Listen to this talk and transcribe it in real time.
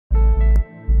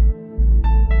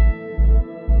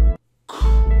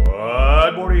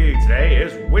Landry. Today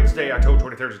is Wednesday, October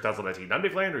 23rd, 2019. I'm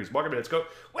Dave Landry's Market Minutes Go.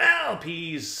 Well,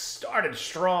 P's started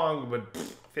strong, but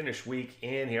finished weak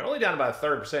in here. Only down about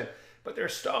 30%, but they're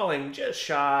stalling just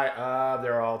shy of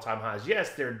their all-time highs.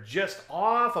 Yes, they're just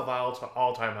off of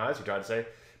all-time highs, you try to say,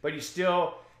 but you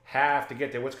still have to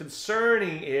get there. What's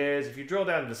concerning is if you drill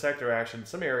down into sector action,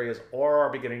 some areas are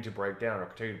beginning to break down or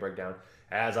continue to break down,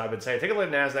 as I've been saying. Take a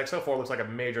look at NASDAQ. So far, looks like a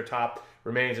major top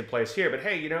remains in place here. But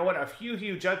hey, you know what? A few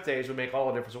huge up days would make all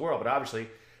the difference in the world. But obviously,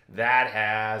 that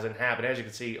hasn't happened. As you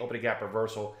can see, opening gap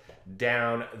reversal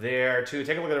down there, too.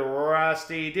 Take a look at the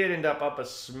Rusty. Did end up a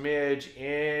smidge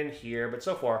in here. But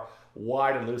so far,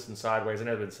 wide and loose and sideways. And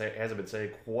hasn't been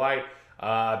saying quite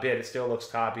a bit. It still looks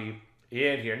toppy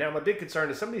in here. Now, my big concern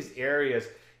is some of these areas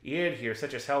in here,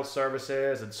 such as health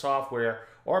services and software,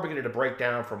 are beginning to break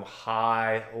down from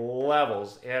high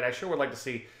levels. And I sure would like to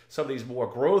see some of these more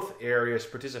growth areas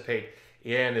participate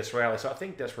in this rally. So I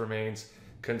think this remains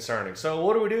concerning. So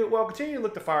what do? Well, continue to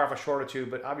look to fire off a short or two,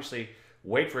 but obviously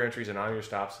wait for entries and on your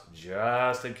stops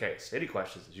just in case. Any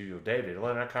questions, as usual, David at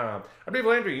Landry.com. I'm Dave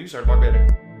Landry. You start market.